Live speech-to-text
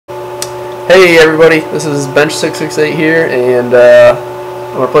Hey everybody, this is Bench668 here, and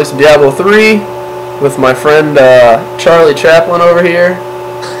I'm going to play some Diablo 3 with my friend Charlie Chaplin over here.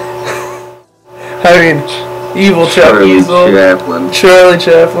 I mean, Evil Chuck Easel. Charlie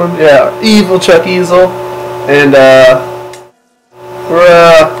Chaplin, yeah, Evil Chuck Easel. And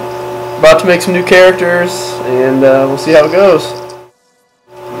we're about to make some new characters, and we'll see how it goes.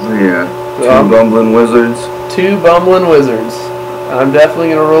 Yeah, two bumbling wizards. Two bumbling wizards. I'm definitely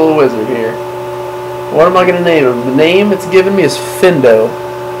going to roll a wizard here. What am I going to name him? The name it's given me is Findo.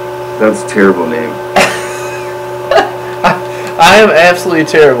 That's a terrible name. I am absolutely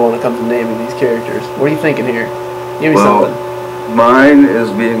terrible when it comes to naming these characters. What are you thinking here? Give me something. Mine is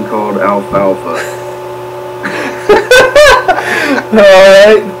being called Alfalfa.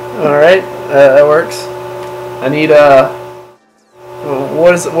 Alright. That works. I need,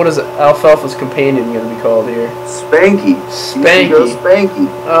 what is Alfalfa's companion going to be called here? Spanky. Spanky. Spanky.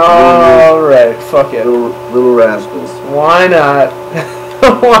 Alright, fuck it. Little rascals. Why not?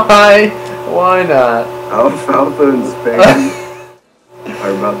 Why not? Alfalfa and Spanky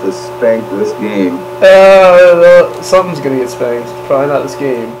are about to spank this game. Something's going to get spanked. Probably not this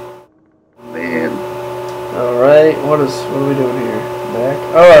game. Man. Alright, what are we doing here? Back?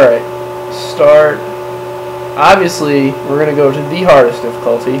 Oh, alright. Start. Obviously, we're going to go to the hardest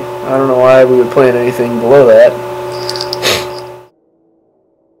difficulty. I don't know why we would plan anything below that.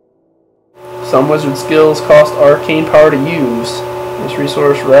 Some wizard skills cost arcane power to use. This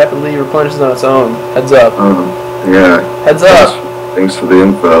resource rapidly replenishes on its own. Heads up. Yeah. Heads up. Thanks for the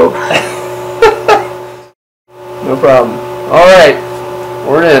info. No problem. Alright.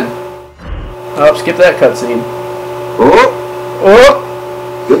 We're in. Oh, skip that cutscene.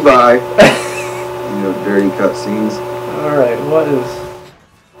 Oh! Goodbye. You know, dirty cutscenes. Alright, what is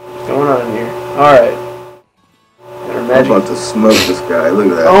going on here? Alright. I'm about to smoke this guy. Look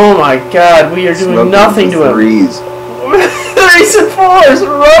at that. Oh my god, we are doing nothing to him. Threes. 3s and 4s,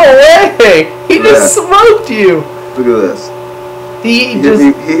 run away! He just smoked you! Look at this. He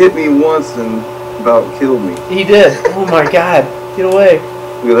hit me once and about killed me. He did. Oh my god. Get away.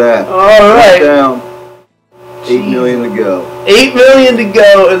 Look at that. Alright. Down. 8 million to go. 8 million to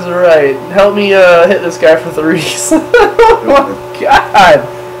go is right. Help me hit this guy for 3s. Oh my god.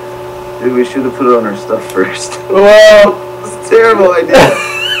 Dude, we should have put it on our stuff first. Well, it's a terrible idea.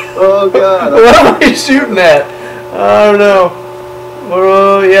 Oh god. What am I shooting at? I don't know.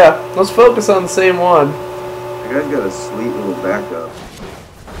 Well, yeah. Let's focus on the same one. The guy's got a sweet little backup.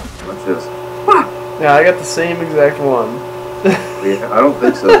 Watch this. Yeah, I got the same exact one. Yeah, I don't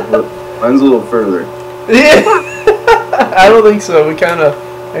think so. Look, mine's a little further. Yeah. I don't think so. We kind of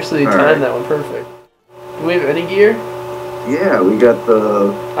actually timed right. that one perfect. Do we have any gear? Yeah, we got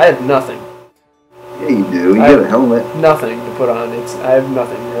the... I have nothing. Yeah, you do. You got a helmet. Nothing to put on. I have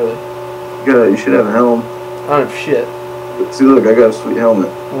nothing, really. You should have a helm. I don't have shit. But see, look, I got a sweet helmet.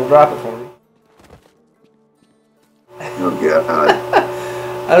 Well, drop it for me. Oh, God.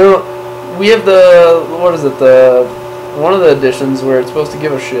 I don't... We have what is it, one of the editions where it's supposed to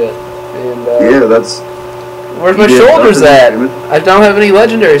give a shit. And, yeah, that's... Where's my shoulders at? I don't have any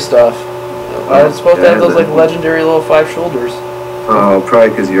legendary stuff. I was supposed to have those, like, legendary level 5 shoulders. Oh, probably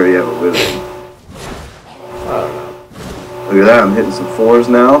because you already have a wizard. I don't know. Look at that, I'm hitting some 4s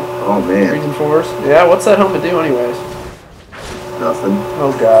now. Oh, man. 3s and 4s? Yeah, what's that helmet do anyways? Nothing.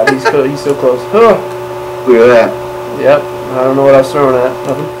 Oh, God, he's so close. Oh. Look at that. Yep, I don't know what I was throwing at.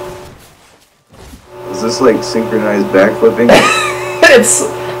 Nothing. Is this, like, synchronized backflipping?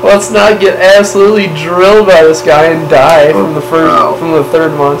 Let's not get absolutely drilled by this guy and die from the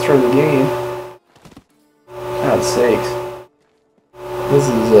third monster in the game. God's sakes. This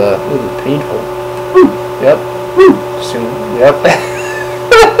is painful. Woo. Yep. Woo. Yep.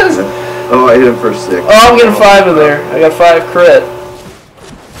 Oh, I hit him for 6. Oh, I'm getting 5 in there. I got 5 crit.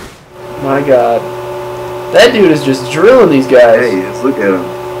 My god. That dude is just drilling these guys. Hey, just look at him.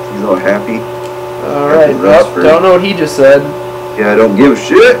 He's all happy. Alright, well, don't know what he just said. Yeah, I don't give a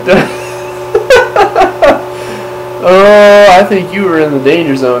shit. Oh, I think you were in the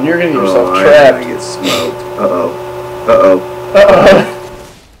danger zone. You're gonna get yourself trapped. I get smoked. Uh-oh.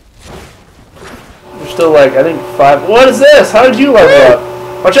 You're still like, I think 5. What is this? How did you level up?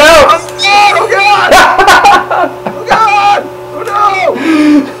 Watch out! Oh god! Oh god! Oh no!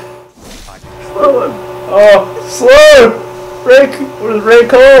 Slow him. Oh, slow! Ray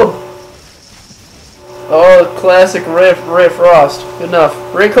Cold! Oh, classic Ray Frost. Good enough.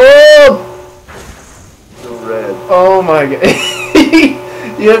 Ray Cold! Still red. Oh my god.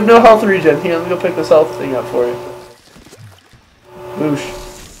 You have no health regen. Here, let me go pick this health thing up for you. Boosh.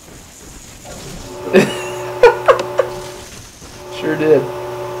 Sure did.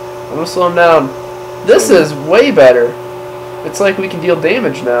 I'm gonna slow him down. This is way better. It's like we can deal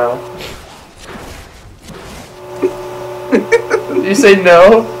damage now. You say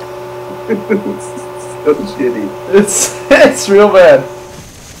no? So shitty. It's real bad.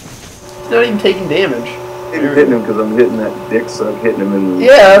 He's not even taking damage. I'm hitting him because I'm hitting that dick suck, hitting him in the...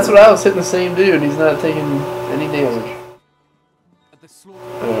 Yeah, that's what I was hitting the same dude. He's not taking any damage.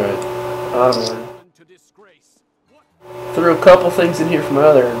 Alright. Onward. Threw a couple things in here from my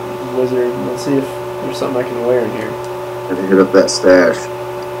other wizard. Let's see if there's something I can wear in here. Gotta hit up that stash.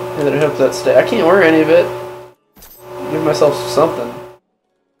 Hit up that stash. I can't wear any of it. Give myself something.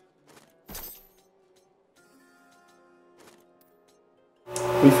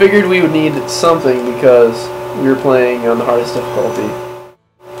 We figured we would need something because we were playing on the hardest difficulty.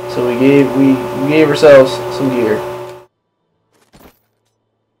 So we gave ourselves some gear.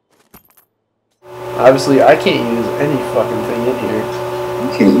 Obviously, I can't use any fucking thing in here. You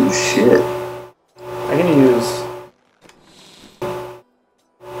can't use shit. I can use...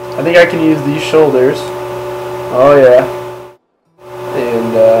 I think I can use these shoulders. Oh yeah.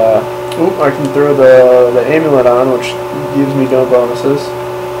 And, oop, I can throw the amulet on, which gives me no bonuses.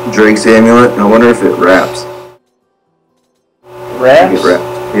 Drake's amulet? I wonder if it wraps. Wraps?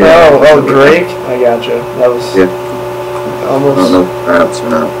 Yeah, oh, Drake? I gotcha. That was... Yeah. Almost... I don't know if it wraps or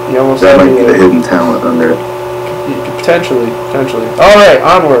not. You almost that might be the hidden talent under it. Potentially. Alright,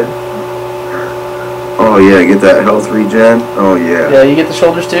 onward. Oh yeah, get that health regen. Oh yeah. Yeah, you get the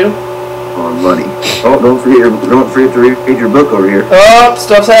shoulders too? Oh, money. Oh, don't forget to read your book over here. Oh,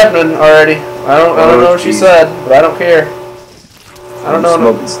 stuff's happening already. I don't know what she said, but I don't care. I don't know.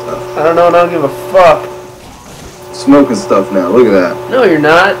 Smoking stuff. I don't know and I don't give a fuck. Smoking stuff now. Look at that. No, you're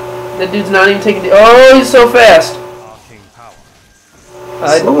not. That dude's not even taking. Oh, he's so fast.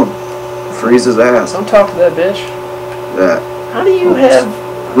 Slow him. Freeze his ass. Don't talk to that bitch. That. How do you have?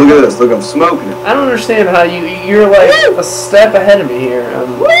 Look at this. Look, I'm smoking it. I don't understand how you're like a step ahead of me here.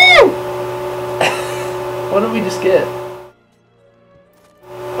 What did we just get?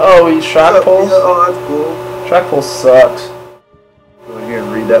 Oh, he's shock pulse. Yeah, oh, that's cool. Shock pulse sucks. Go in here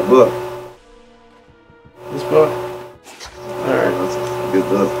and read that book. This book? Alright. That's a good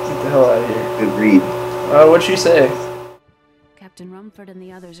book. Get the hell out of here. Good read. What'd she say? Captain Rumford and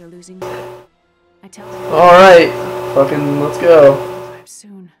the others are losing. I tell them. Alright. Fucking, let's go.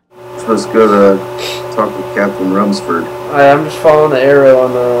 Soon. We're supposed to go to talk with Captain Rumsford. I'm just following the arrow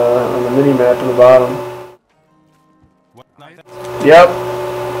on the mini map in the bottom. Yep.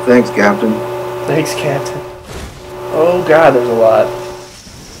 Thanks, Captain. Thanks, Captain. Oh god, there's a lot.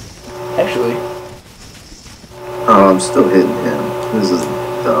 Actually. Oh, I'm still hitting him. This is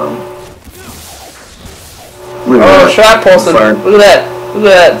dumb. Oh, shot pulsing. Look at that. Look at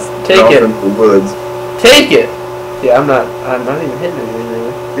that. Take it. The woods. Take it. Yeah, I'm not even hitting anything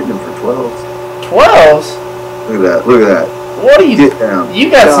really. Hitting him for 12s. 12s? Look at that. Look at that. What are you? Get down. You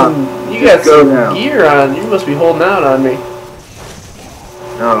got some down. gear on. You must be holding out on me.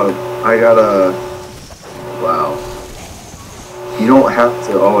 No, I got a... Wow. You don't have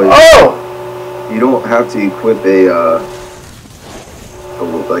to always... Oh! You don't have to equip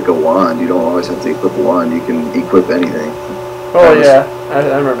like a wand. You don't always have to equip a wand. You can equip anything. Oh yeah,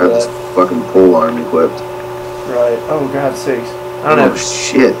 I remember that. Fucking pole arm equipped. Right. Oh God's sakes. I don't know.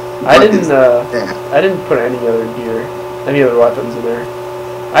 Shit. I didn't put any other gear, any other weapons in there.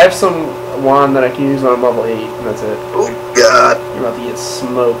 I have some wand that I can use when I'm level 8, and that's it. Oh God. You're about to get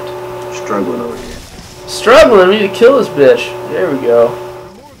smoked. Struggling over here. Struggling? We need to kill this bitch. There we go.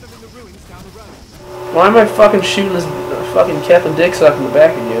 Why am I fucking shooting this fucking Captain Dick Suck in the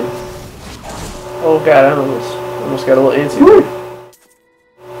back again? Oh God, I almost got a little antsy there.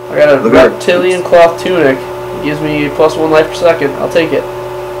 I got a reptilian cloth tunic. It gives me +1 life per second. I'll take it.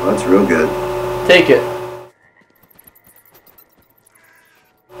 Well, that's real good. Take it.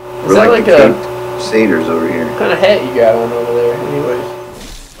 Is We're that like a Crusaders over here? What kind of hat you got on over there? Anyways.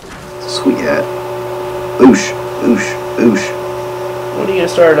 Sweet hat. Oosh, oosh, oosh. When are you gonna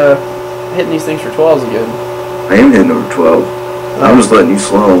start hitting these things for 12s again? I am hitting over 12. I'm just letting you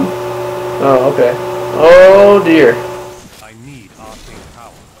slow them. Oh, okay. Oh dear. I need arcane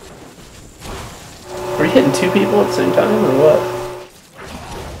power. Are you hitting 2 people at the same time, or what?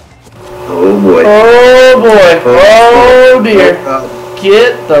 Oh boy. Oh boy. Oh dear.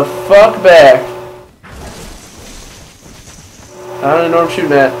 Get the fuck back. I don't even know what I'm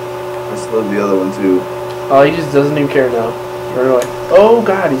shooting at. I slowed the other one too. Oh, he just doesn't even care now. Run away. Oh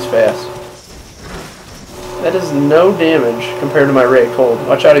god, he's fast. That is no damage compared to my Ray of Cold.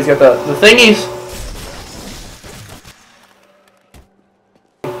 Watch out, he's got the thingies!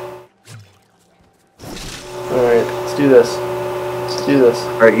 Alright, let's do this. Let's do this.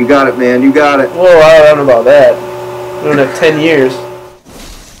 Alright, you got it, man. You got it. Whoa, I don't know about that. We don't have 10 years.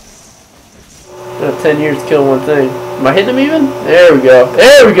 We don't have 10 years to kill one thing. Am I hitting him even? There we go.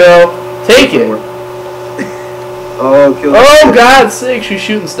 There we go. Take it. Oh, kill her. Oh, God's sake. She's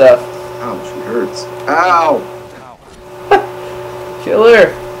shooting stuff. Ouch, she hurts. Ow. Kill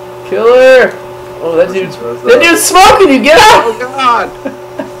her. Kill her. Oh, that dude's smoking you. Get out. Oh, God.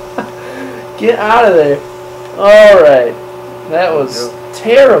 Get out of there. Alright. That was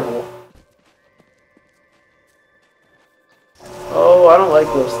terrible. Oh, I don't like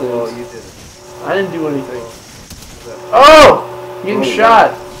those things. Oh, you did it. I didn't do anything. Oh! Getting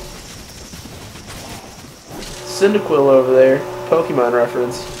shot. Cyndaquil over there. Pokemon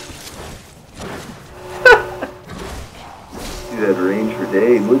reference. Dude had range for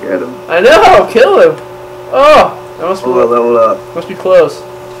days. Look at him. I know! Kill him! Oh! That must be, leveled up. Must be close.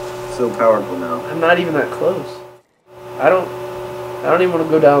 So powerful now. I'm not even that close. I don't even want to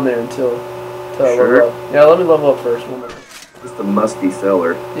go down there until I level up. Yeah, let me level up first. 1 minute. Just a musty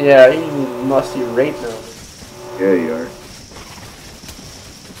seller. Yeah, you musty rape now. Yeah, you are.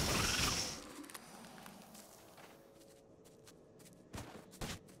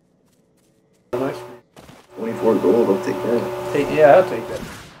 Nice. 24 gold, I'll take that. Yeah, I'll take that.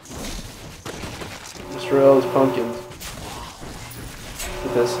 Destroy all these pumpkins.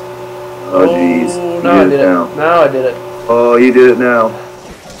 Get this. Oh, jeez. Now I did it. Now I did it. Oh, you did it now.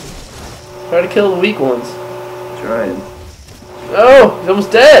 Try to kill the weak ones. Trying. Oh, he's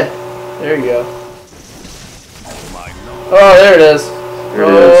almost dead. There you go. Oh, there it is.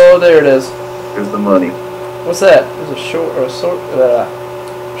 There it is. Here's the money. What's that? There's a short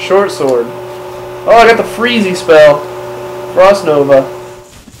sword. Oh, I got the Freezy spell. Frost Nova.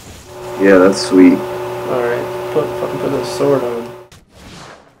 Yeah, that's sweet. Alright, fucking put this sword on.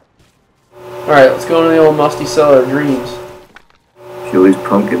 Alright, let's go into the old musty cellar of dreams. Kill these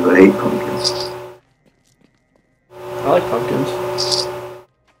pumpkins. I hate pumpkins. I like pumpkins.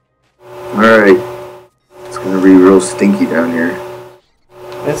 Alright. It's gonna be real stinky down here.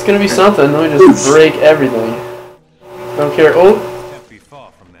 It's gonna be something. Let me just break everything. Don't care. Oh! Can't be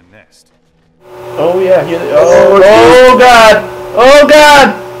far from their nest. Oh yeah, here they oh God! Oh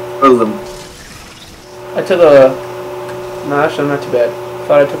God! Froze them. I took a... No, actually not too bad.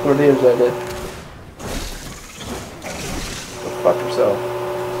 Thought I took more damage than I did. Go fuck yourself.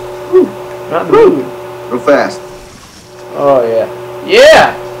 Woo. Not in the mood. Real fast. Oh yeah.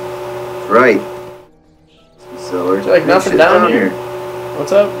 Yeah! Right. Cellar. There's like nothing down here.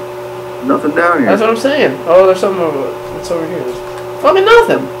 What's up? Nothing down here. That's what I'm saying. Oh, there's something over... What's over here? There's fucking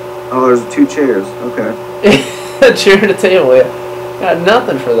nothing! Oh, there's 2 chairs. Okay. A chair and a table, yeah. Got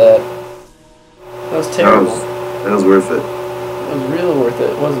nothing for that. That was terrible. That was worth it. It was really worth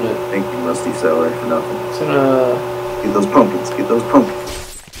it, wasn't it? Thank you, musty seller, for nothing. It's gonna... Get those pumpkins. Get those pumpkins.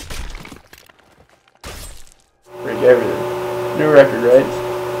 break everything. New record, right?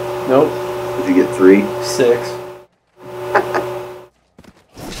 Nope. Did you get 3? 6.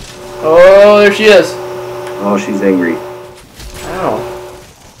 Oh, there she is. Oh, she's angry. Ow.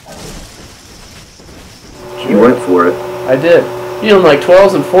 You went for it. I did. You know, like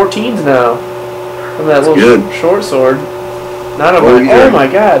 12s and 14s now. From that little short sword. Not a oh my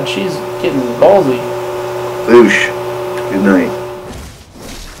god, she's getting ballsy. Boosh. Good night.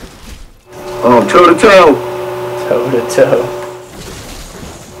 Oh, toe to toe. Toe to toe.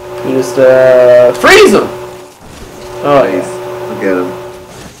 You just freeze him. Oh nice. Look at him.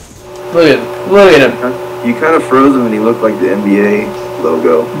 Look at him. Look at him. You kind of froze him and he looked like the NBA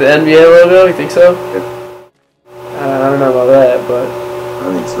logo. The NBA logo? You think so? Yeah. I don't know about that, but I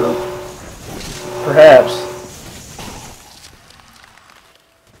think so. perhaps.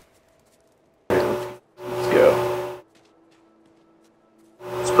 Let's go.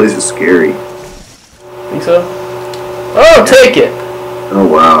 This place is scary. Think so? Oh, take it! Oh,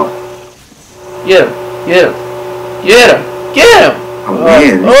 wow. Get him! Get him! Get him! Get him! Oh,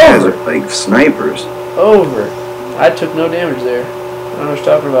 man, these guys are like snipers. Over. I took no damage there. I don't know what you're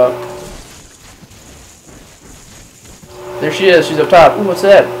talking about. There she is. She's up top. Ooh, what's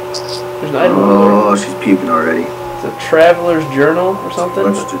that? There's an item over there. Oh, she's puking already. It's a traveler's journal or something.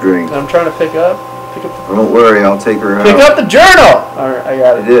 Much to drink. That I'm trying to pick up. Pick up the... Don't worry, I'll take her out. Pick up the journal! Alright, I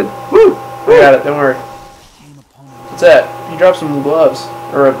got it. I did. Woo! I got it. Don't worry. What's that? You dropped some gloves.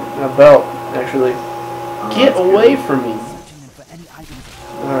 Or a belt, actually. Get away from me.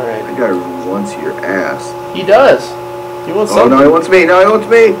 Alright. That guy wants your ass. He does. He wants something. Oh, no, he wants me. No, he wants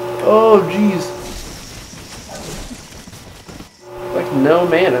me. Oh, jeez. Like no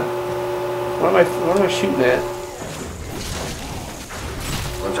mana. What am I shooting at?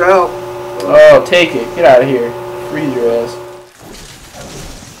 Watch out. Oh, take it. Get out of here. Freeze your ass.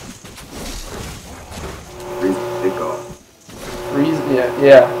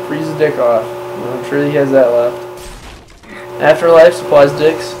 Yeah. Freeze his dick off. I'm sure he has that left. Afterlife supplies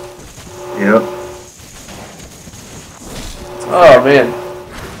dicks. Yep. Oh man.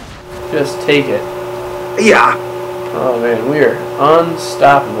 Just take it. Yeah. Oh man, we are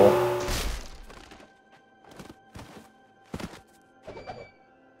unstoppable.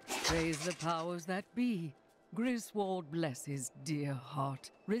 Praise the powers that be. Griswold, bless his dear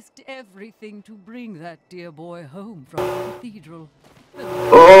heart, risked everything to bring that dear boy home from the cathedral.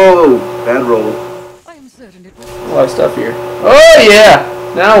 Oh, bad roll. I am certain it was A lot of stuff here. Oh yeah!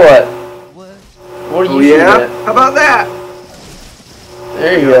 Now what? What are you shooting at? How about that?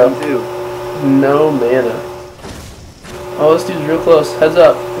 There you go. No mana. Oh, this dude's real close. Heads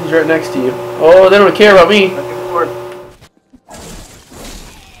up. He's right next to you. Oh, they don't care about me.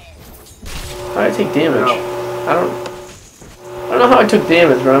 How did I take damage? I don't know how I took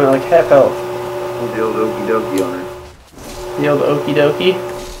damage, but I'm at like half health. The old okie dokie on her. The old okie dokie.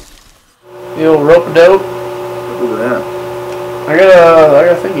 The old rope-a-dope. Look at that. I got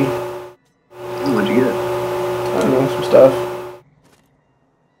a thingy. What'd you get? I don't know, some stuff.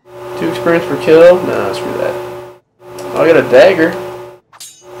 2 experience per kill? Nah, screw that. Oh, I got a dagger.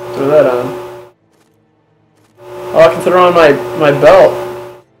 Throw that on. Oh, I can throw on my belt.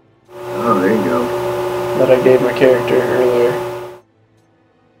 Oh, there you go. That I gave my character earlier.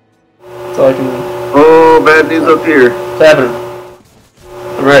 So I can... Oh, bad news up here. What's happening?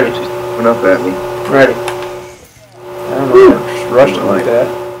 I'm ready. Went up at me. I'm ready. I don't know if I just rushed him like that.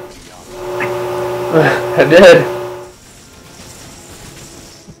 I did.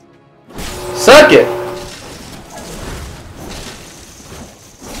 Suck it!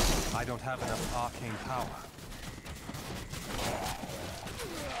 I don't have enough arcane power.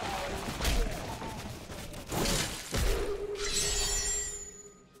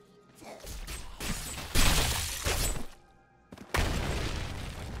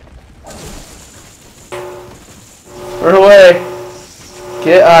 Run away!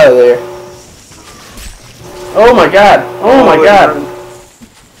 Get out of there! Oh my god! Oh my god!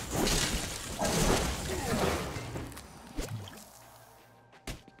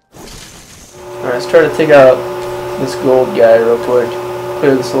 Alright, let's try to take out this gold guy real quick.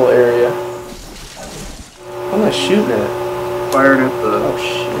 Clear this little area. What am I shooting at? Firing at the... Oh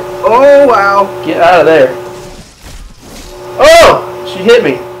shit. Oh, wow! Get out of there. Oh! She hit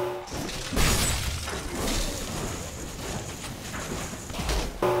me.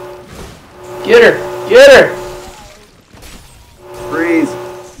 Get her! Get her! Freeze!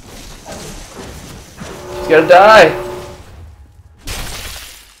 She's gotta die.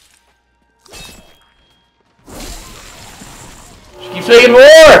 She keeps making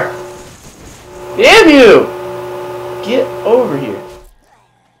more! Damn you! Get over here.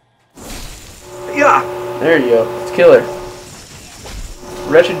 Yeah! There you go. Let's kill her.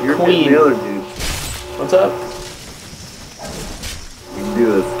 Wretched You're queen. the other dude. What's up? You can do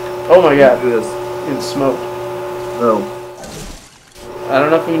this. Oh my god. Do this. Getting smoked. No. I don't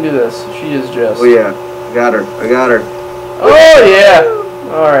know if we can do this. She is just... Oh yeah. I got her. I got her. Oh yeah!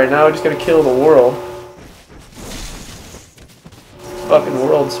 Alright, now we just gotta kill the world. Fucking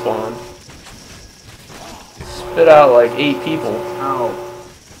world spawn. Spit out like 8 people. Ow.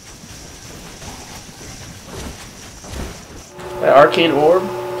 That arcane orb?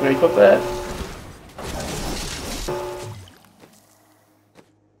 Can I equip that?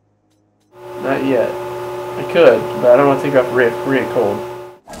 Not yet. I could, but I don't want to take off Rick. We're getting cold.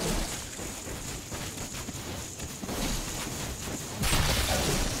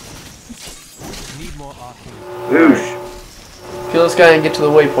 Need more arcane. Boosh. Kill this guy and get to the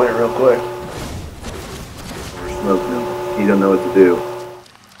waypoint real quick. We're smoking him. He don't know what to do.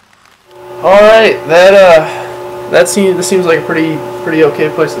 Alright, this seems like a pretty okay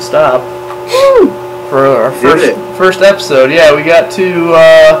place to stop. Woo! For our first episode. Yeah, we got to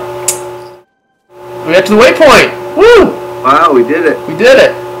the waypoint. Woo! Wow, we did it. We did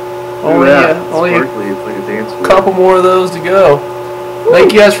it. Only Sparkly. It's like a dance floor. a couple more of those to go. Woo!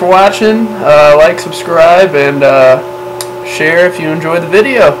 Thank you guys for watching. Like, subscribe, and share if you enjoyed the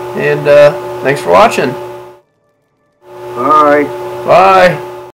video. And thanks for watching. Bye. Bye.